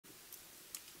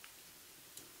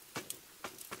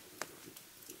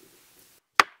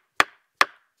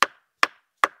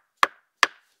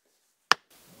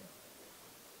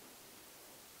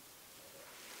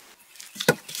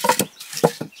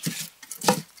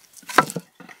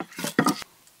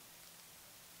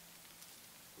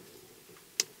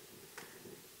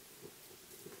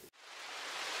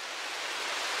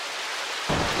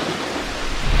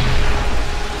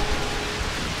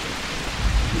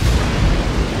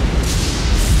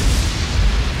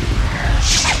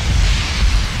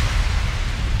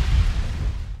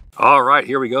All right,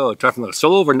 here we go. Time for a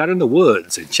solo overnight in the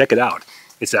woods, and check it out.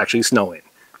 It's actually snowing.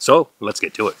 So let's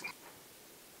get to it.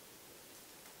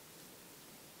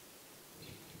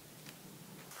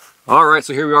 All right,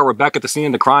 so here we are. We're back at the scene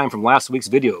of the crime from last week's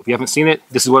video. If you haven't seen it,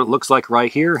 this is what it looks like right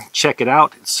here. Check it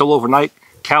out. It's solo overnight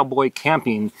cowboy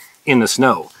camping in the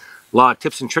snow. A lot of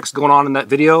tips and tricks going on in that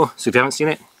video. So if you haven't seen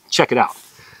it, check it out.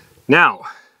 Now,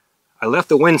 I left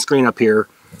the windscreen up here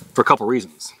for a couple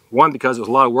reasons. One, because it was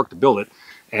a lot of work to build it.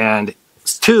 And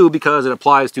two, because it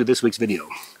applies to this week's video.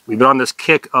 We've been on this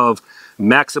kick of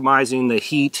maximizing the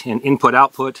heat and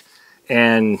input-output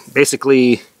and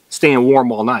basically staying warm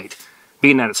all night.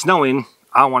 Being that it's snowing,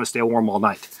 I want to stay warm all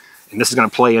night. And this is going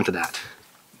to play into that.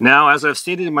 Now, as I've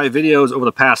stated in my videos over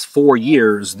the past 4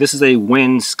 years, this is a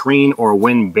wind screen or a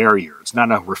wind barrier. It's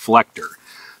not a reflector.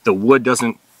 The wood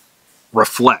doesn't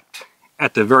reflect.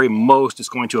 At the very most, it's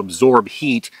going to absorb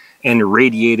heat and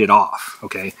radiate it off,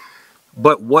 okay?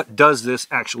 But what does this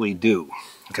actually do,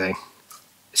 okay?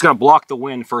 It's going to block the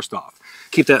wind, first off.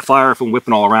 Keep that fire from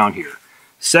whipping all around here.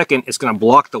 Second, it's going to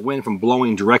block the wind from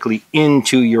blowing directly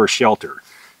into your shelter.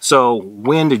 So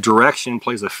wind direction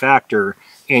plays a factor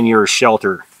in your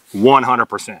shelter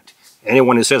 100%.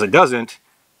 Anyone who says it doesn't,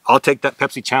 I'll take that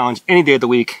Pepsi challenge any day of the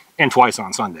week and twice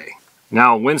on Sunday.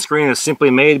 Now, windscreen is simply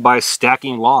made by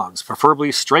stacking logs,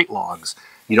 preferably straight logs.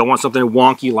 You don't want something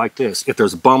wonky like this. If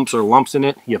there's bumps or lumps in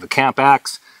it, you have a camp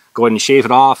axe, go ahead and shave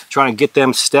it off, trying to get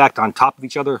them stacked on top of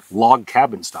each other, log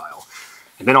cabin style.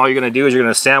 And then all you're going to do is you're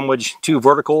going to sandwich 2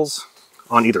 verticals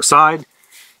on either side.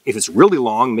 If it's really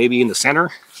long, maybe in the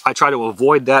center. I try to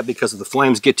avoid that because if the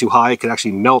flames get too high, it can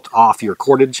actually melt off your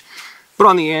cordage. But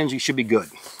on the ends, you should be good.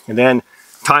 And then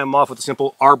tie them off with a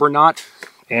simple arbor knot,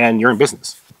 and you're in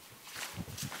business.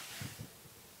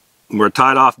 We're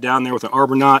tied off down there with an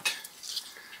arbor knot,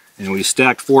 and we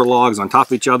stacked 4 logs on top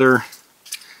of each other.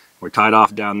 We're tied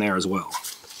off down there as well.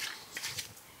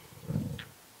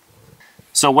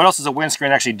 So what else does a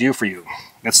windscreen actually do for you?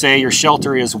 Let's say your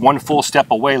shelter is 1 full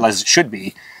step away, as it should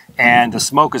be, and the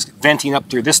smoke is venting up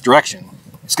through this direction.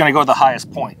 It's going to go to the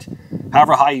highest point.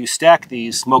 However high you stack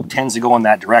these, smoke tends to go in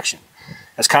that direction.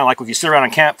 It's kind of like if you sit around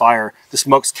a campfire, the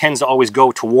smoke tends to always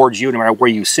go towards you no matter where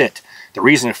you sit. The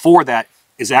reason for that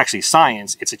is actually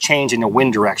science. It's a change in the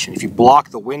wind direction. If you block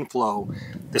the wind flow,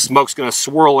 the smoke's going to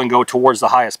swirl and go towards the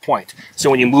highest point. So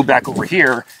when you move back over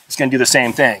here, it's going to do the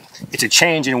same thing. It's a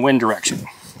change in wind direction,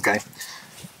 okay?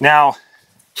 Now,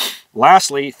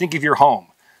 lastly, think of your home,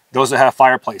 those that have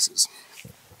fireplaces.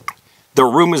 The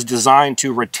room is designed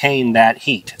to retain that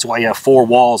heat. That's why you have 4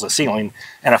 walls, a ceiling,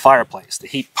 and a fireplace. The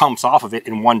heat pumps off of it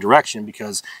in one direction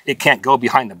because it can't go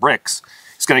behind the bricks.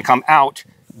 It's going to come out,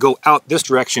 go out this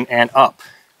direction and up.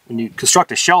 When you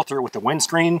construct a shelter with a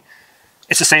windscreen,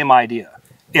 it's the same idea.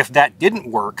 If that didn't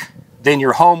work, then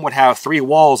your home would have 3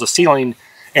 walls, a ceiling,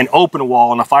 an open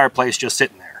wall, and a fireplace just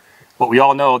sitting there. But we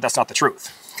all know that's not the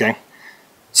truth, okay?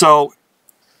 So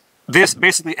this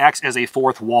basically acts as a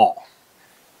 4th wall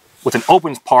with an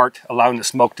open part allowing the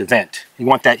smoke to vent. You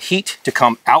want that heat to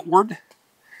come outward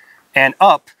and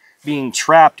up, being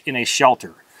trapped in a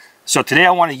shelter. So today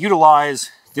I want to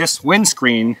utilize this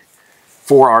windscreen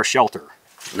for our shelter.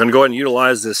 We're going to go ahead and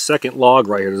utilize this second log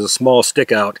right here. There's a small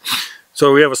stick out.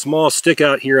 So we have a small stick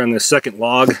out here on this second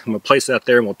log. I'm going to place that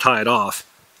there and we'll tie it off.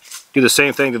 Do the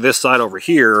same thing to this side over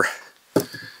here.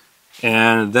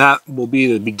 And that will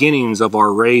be the beginnings of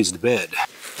our raised bed.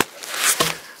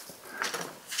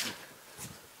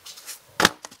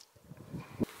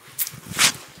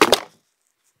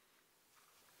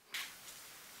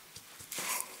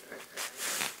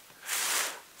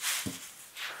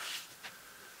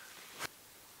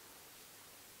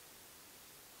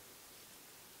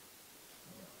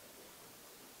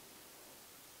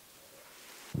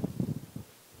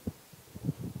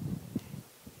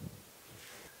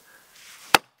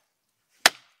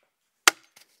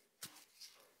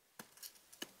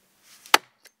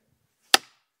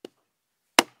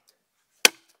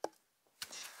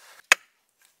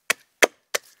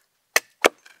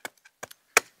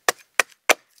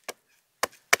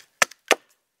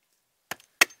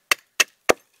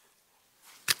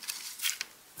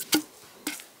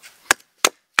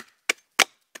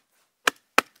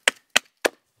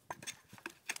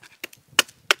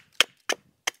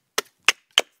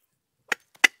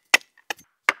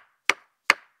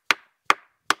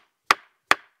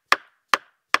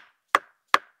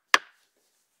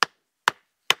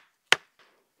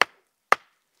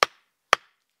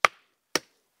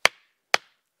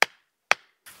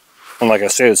 And like I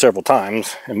stated several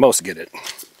times, and most get it, do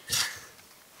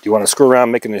you want to screw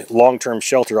around making a long-term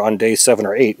shelter on day 7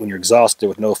 or 8 when you're exhausted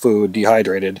with no food,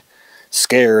 dehydrated,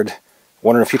 scared,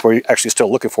 wondering if people are actually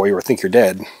still looking for you or think you're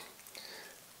dead.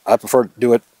 I prefer to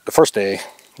do it the first day,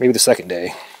 maybe the second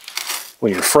day,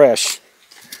 when you're fresh.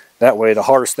 That way the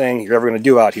hardest thing you're ever going to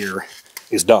do out here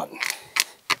is done.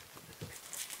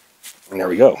 And there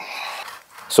we go.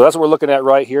 So that's what we're looking at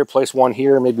right here. Place one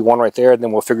here, maybe one right there, and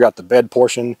then we'll figure out the bed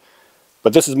portion.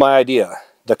 But this is my idea.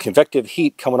 The convective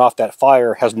heat coming off that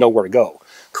fire has nowhere to go.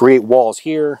 Create walls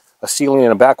here, a ceiling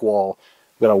and a back wall,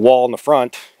 then a wall in the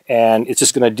front, and it's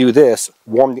just going to do this,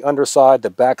 warm the underside, the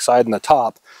back side, and the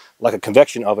top like a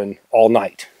convection oven all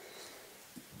night.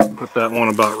 Put that one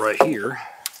about right here,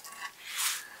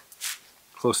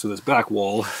 close to this back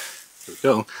wall. There we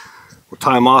go. We'll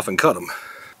tie them off and cut them.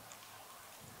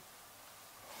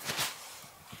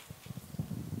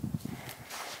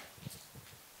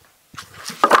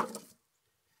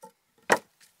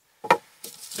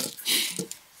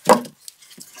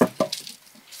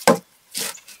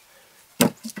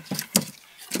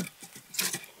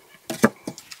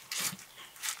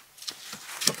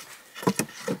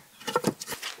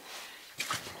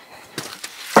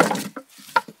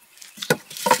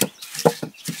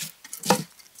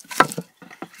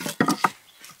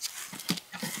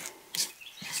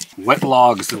 Wet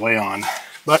logs to lay on,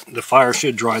 but the fire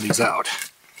should dry these out.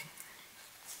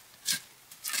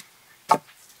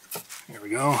 There we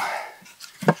go.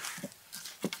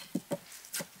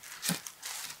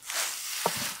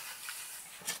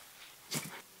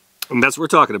 And that's what we're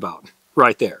talking about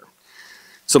right there.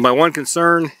 So my one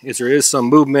concern is there is some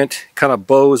movement, kind of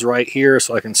bows right here,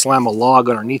 so I can slam a log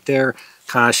underneath there,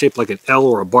 kind of shaped like an L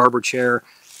or a barber chair,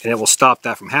 and it will stop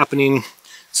that from happening.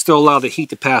 Still allow the heat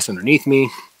to pass underneath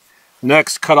me.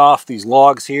 Next, cut off these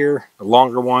logs here, the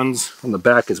longer ones on the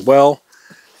back as well,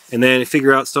 and then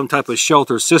figure out some type of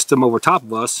shelter system over top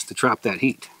of us to trap that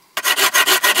heat.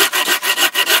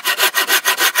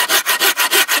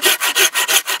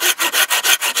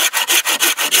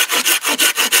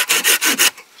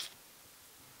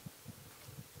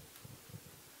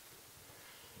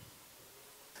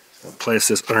 I'll place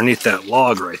this underneath that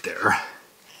log right there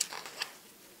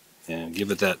and give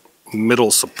it that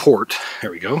middle support. There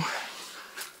we go.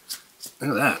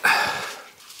 Look at that.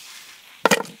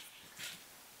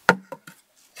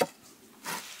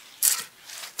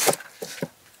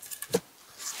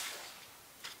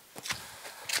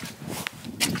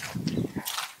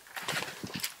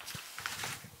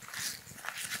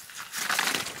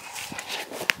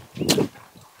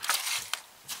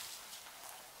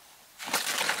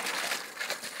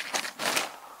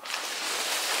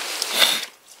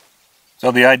 So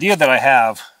the idea that I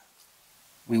have,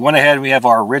 we went ahead and we have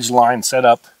our ridge line set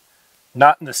up,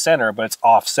 not in the center, but it's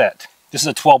offset. This is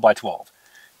a 12 by 12.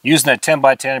 Using that 10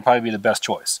 by 10 would probably be the best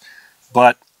choice.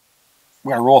 But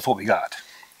we're gonna roll with what we got.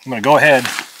 I'm gonna go ahead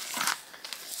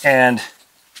and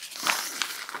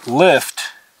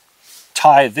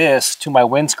tie this to my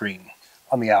windscreen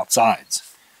on the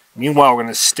outsides. Meanwhile, we're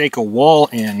gonna stake a wall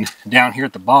in down here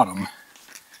at the bottom,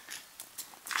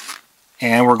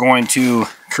 and we're going to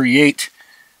create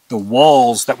the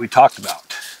walls that we talked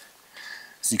about.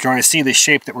 So you can already see the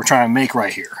shape that we're trying to make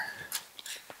right here.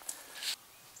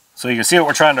 So you can see what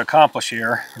we're trying to accomplish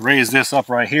here. Raise this up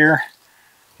right here.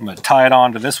 I'm going to tie it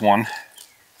on to this one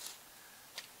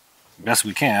best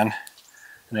we can,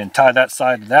 and then tie that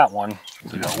side to that one.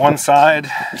 So we got one side.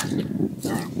 We're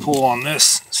going to pull on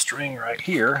this string right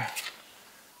here.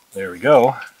 There we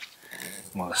go.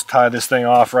 Let's tie this thing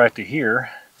off right to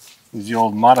here. Use the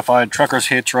old modified trucker's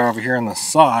hitch right over here on the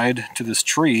side to this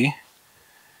tree,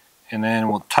 and then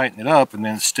we'll tighten it up and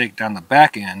then stake down the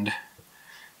back end,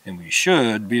 and we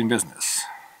should be in business.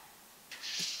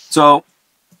 So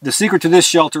the secret to this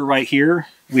shelter right here,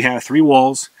 we have 3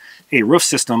 walls, a roof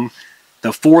system,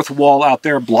 the 4th wall out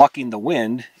there blocking the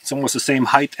wind. It's almost the same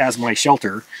height as my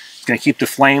shelter. It's going to keep the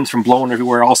flames from blowing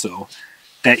everywhere also.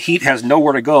 That heat has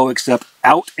nowhere to go except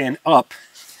out and up.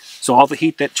 So all the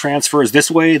heat that transfers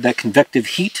this way, that convective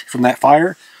heat from that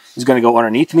fire, is going to go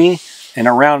underneath me and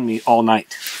around me all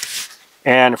night.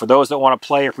 And for those that want to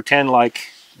play or pretend like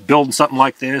building something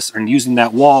like this and using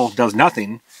that wall does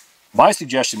nothing, my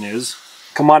suggestion is,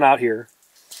 come on out here,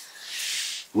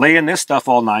 lay in this stuff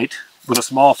all night with a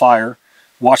small fire,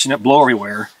 watching it blow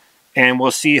everywhere, and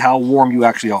we'll see how warm you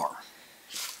actually are.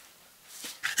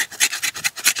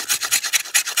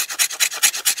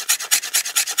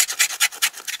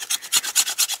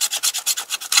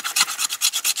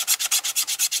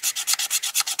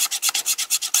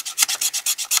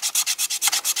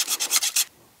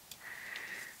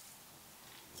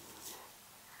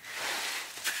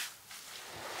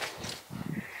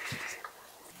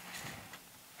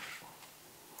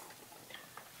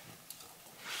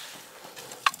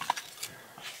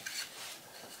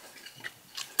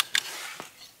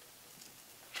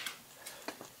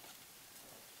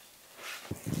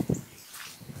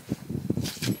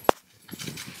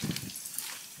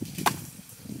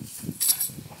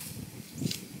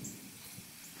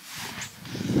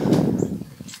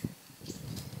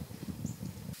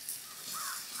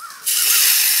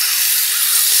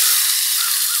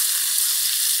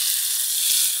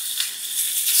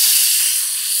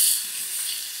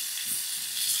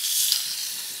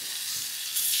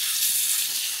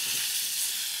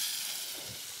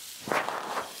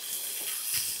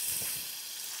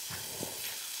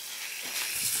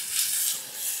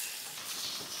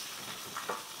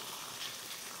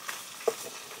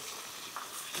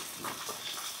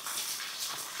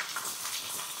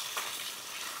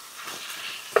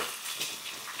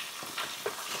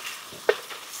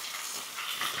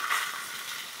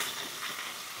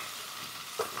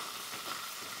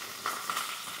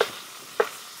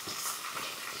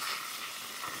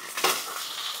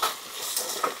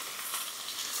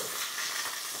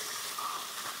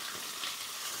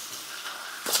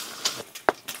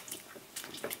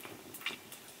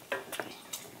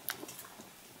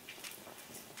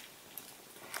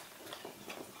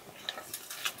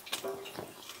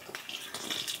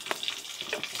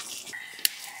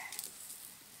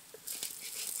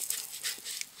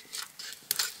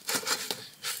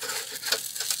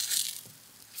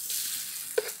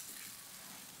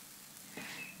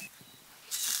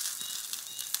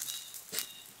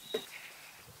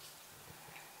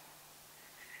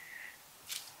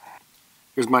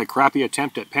 Here's my crappy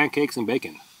attempt at pancakes and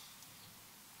bacon.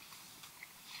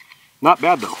 Not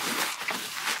bad though.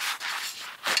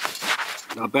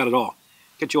 Not bad at all.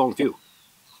 Get you all in a few.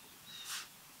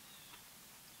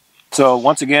 So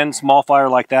once again, small fire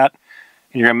like that,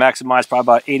 and you're going to maximize probably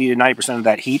about 80 to 90% of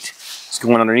that heat. It's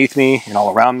going underneath me and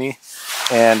all around me,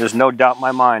 and there's no doubt in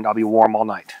my mind I'll be warm all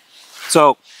night.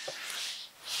 So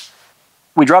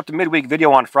we dropped a midweek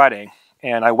video on Friday,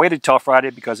 and I waited till Friday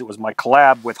because it was my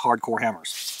collab with Hardcore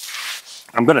Hammers.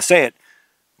 I'm going to say it,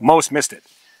 most missed it.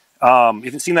 If you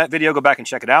haven't seen that video, go back and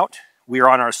check it out. We are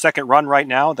on our second run right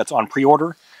now that's on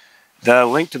pre-order. The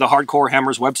link to the Hardcore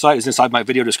Hammers website is inside my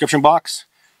video description box.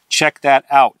 Check that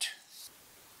out.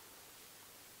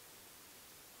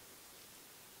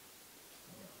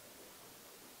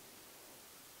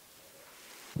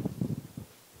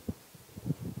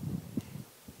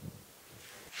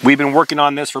 We've been working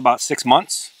on this for about 6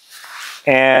 months,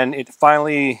 and it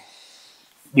finally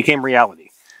became reality.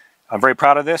 I'm very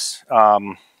proud of this.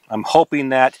 I'm hoping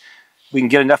that we can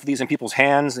get enough of these in people's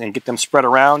hands and get them spread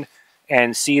around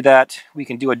and see that we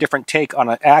can do a different take on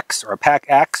an axe or a pack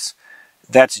axe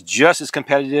that's just as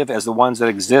competitive as the ones that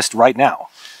exist right now.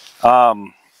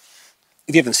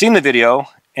 If you haven't seen the video,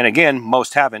 and again,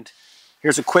 most haven't,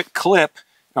 here's a quick clip,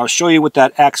 and I'll show you what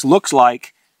that axe looks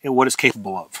like and what it's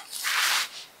capable of.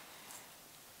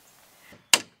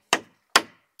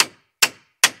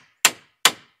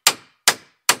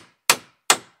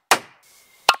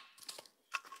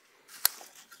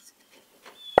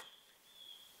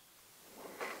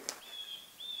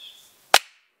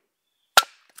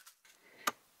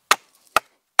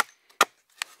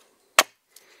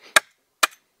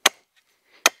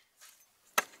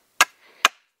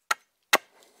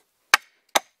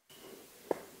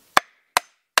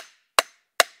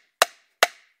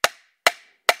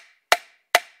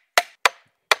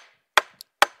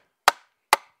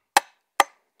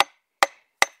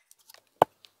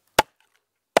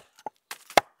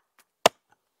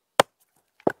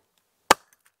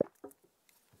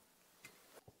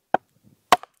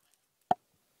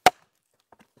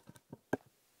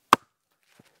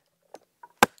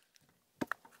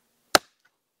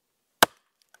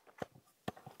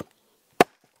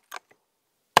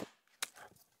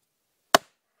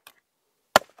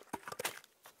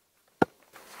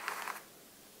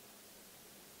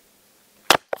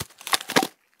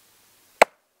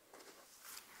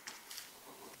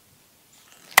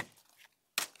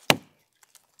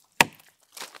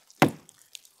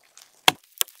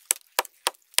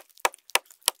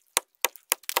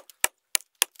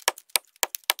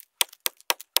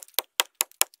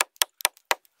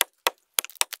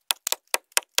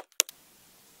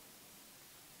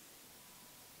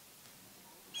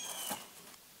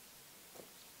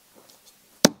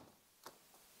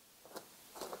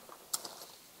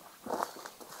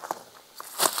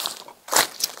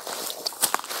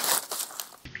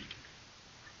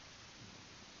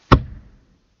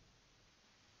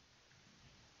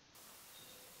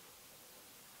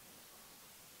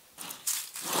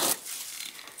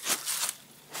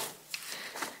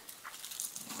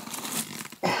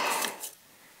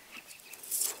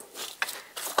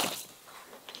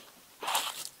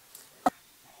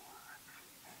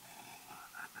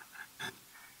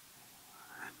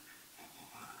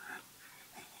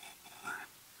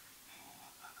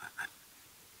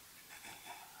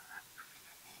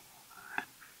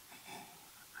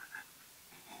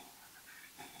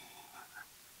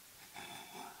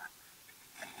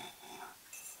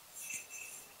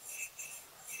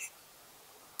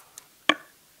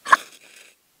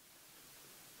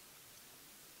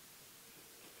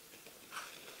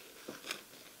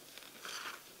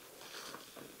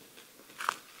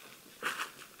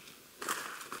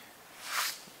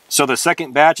 So the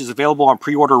second batch is available on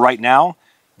pre-order right now.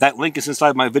 That link is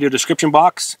inside my video description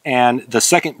box, and the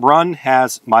second run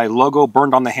has my logo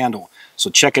burned on the handle. So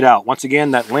check it out. Once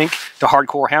again, that link to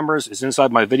Hardcore Hammers is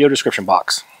inside my video description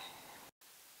box.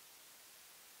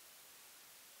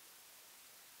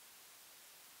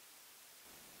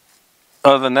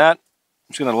 Other than that,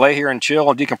 I'm just going to lay here and chill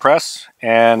and decompress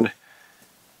and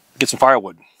get some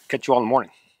firewood. Catch you all in the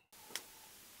morning.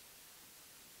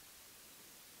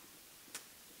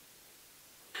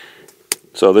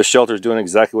 So this shelter is doing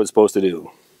exactly what it's supposed to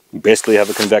do. You basically have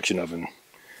a convection oven.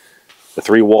 The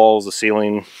 3 walls, the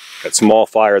ceiling, that small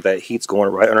fire, that heat's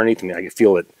going right underneath me. I can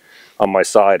feel it on my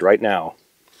side right now.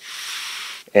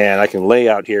 And I can lay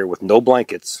out here with no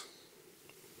blankets,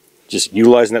 just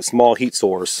utilizing that small heat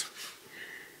source,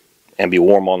 and be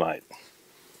warm all night.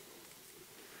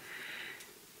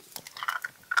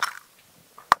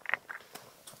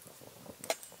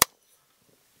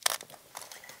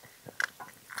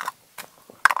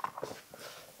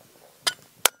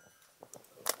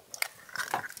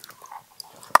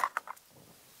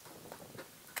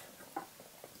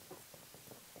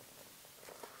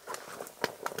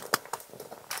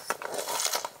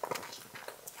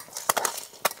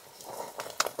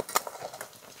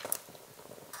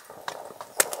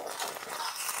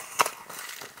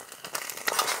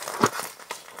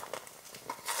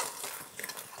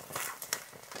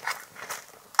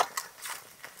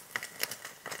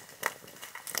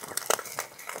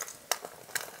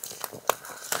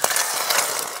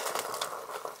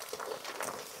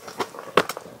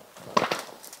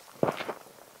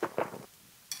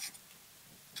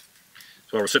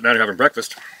 So we're sitting down here having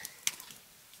breakfast.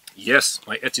 Yes,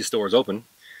 my Etsy store is open.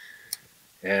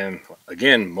 And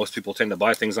again, most people tend to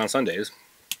buy things on Sundays.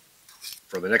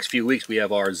 For the next few weeks, we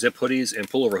have our zip hoodies and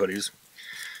pullover hoodies.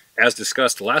 As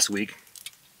discussed last week,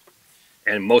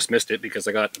 and most missed it because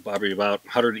I got probably about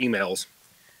 100 emails.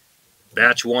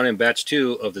 Batch 1 and Batch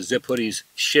 2 of the zip hoodies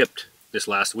shipped this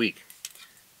last week.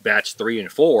 Batch 3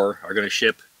 and 4 are going to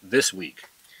ship this week.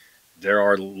 There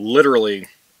are literally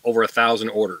over 1,000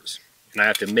 orders. And I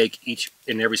have to make each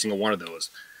and every single one of those.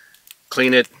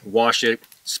 Clean it, wash it,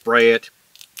 spray it,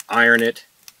 iron it,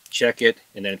 check it,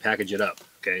 and then package it up.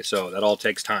 Okay, so that all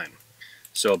takes time.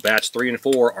 So batch 3 and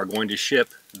 4 are going to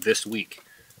ship this week.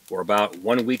 We're about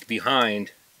 1 week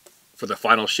behind for the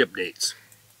final ship dates.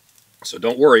 So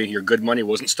don't worry, your good money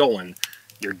wasn't stolen.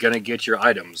 You're going to get your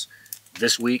items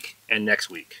this week and next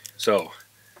week. So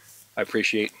I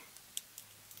appreciate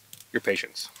your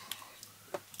patience.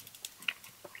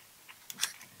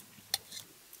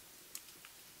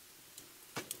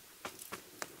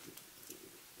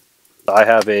 I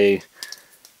have a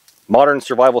modern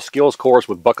survival skills course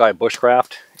with Buckeye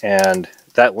Bushcraft, and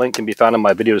that link can be found in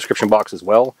my video description box as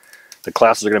well. The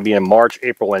classes are going to be in March,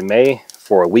 April, and May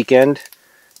for a weekend,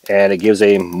 and it gives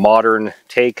a modern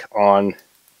take on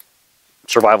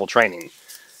survival training.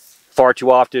 Far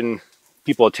too often,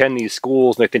 people attend these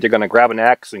schools and they think they're going to grab an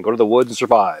axe and go to the woods and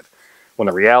survive, when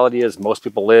the reality is most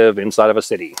people live inside of a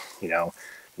city. You know,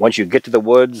 once you get to the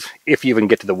woods, if you even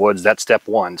get to the woods, that's step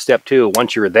 1. Step 2,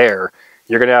 once you're there,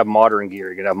 you're going to have modern gear,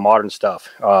 you're going to have modern stuff.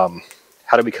 How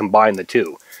do we combine the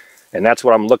two? And that's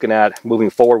what I'm looking at moving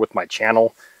forward with my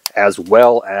channel, as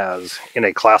well as in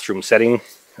a classroom setting.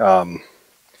 Like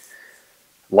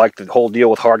the whole deal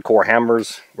with hardcore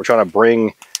hammers, we're trying to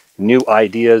bring new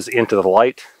ideas into the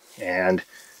light and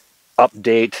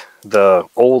update the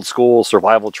old school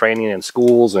survival training in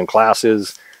schools and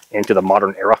classes into the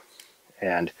modern era.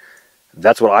 And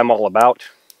that's what I'm all about,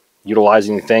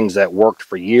 utilizing things that worked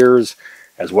for years,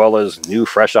 as well as new,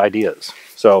 fresh ideas.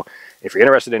 So if you're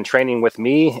interested in training with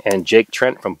me and Jake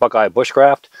Trent from Buckeye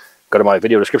Bushcraft, go to my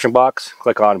video description box,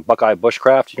 click on Buckeye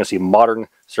Bushcraft. You can see Modern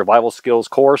Survival Skills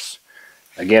course.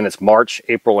 Again, it's March,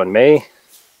 April, and May.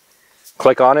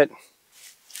 Click on it,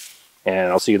 and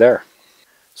I'll see you there.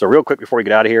 So real quick before we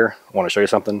get out of here, I want to show you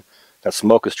something. That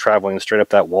smoke is traveling straight up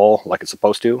that wall like it's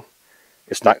supposed to.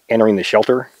 It's not entering the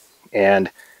shelter,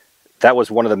 and that was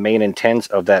one of the main intents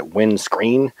of that wind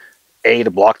screen. A,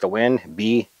 to block the wind.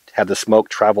 B, to have the smoke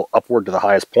travel upward to the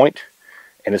highest point,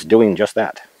 and it's doing just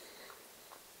that.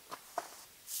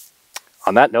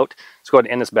 On that note, let's go ahead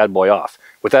and end this bad boy off.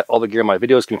 With that, all the gear in my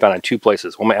videos can be found in 2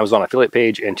 places. 1, my Amazon affiliate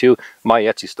page, and 2, my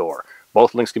Etsy store.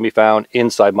 Both links can be found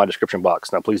inside my description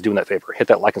box. Now please do me that favor. Hit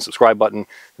that like and subscribe button,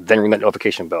 then ring that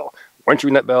notification bell. Once you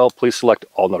ring that bell, please select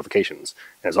all notifications.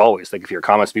 And as always, thank you for your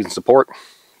comments, views, and support.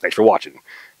 Thanks for watching.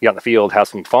 Get out in the field, have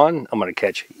some fun. I'm going to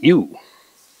catch you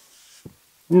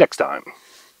next time.